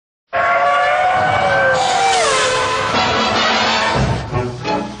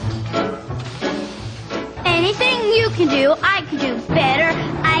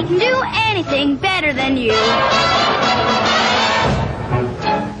anything better than you.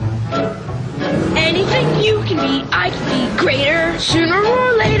 Anything you can be, I can be greater. Sooner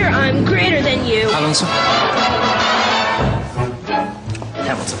or later, I'm greater than you. Alonso.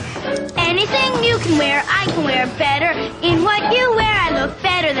 Hamilton. Anything you can wear, I can wear better. In what you wear, I look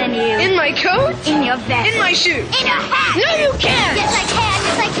better than you. In my coat? In your vest. In my shoes. In your hat. No, you can't. Yes, I can.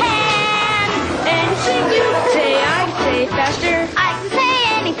 Yes, I can. Anything you say, I can say faster. I can say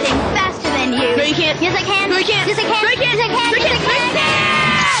anything faster than you. No, you can't. Yes, I can. No, you can't. Yes, I can. No, you can't. Yes, I can. No, you Yes, can't. I can.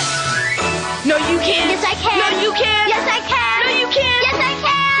 No, you can't. Yes, I can. No, you can't.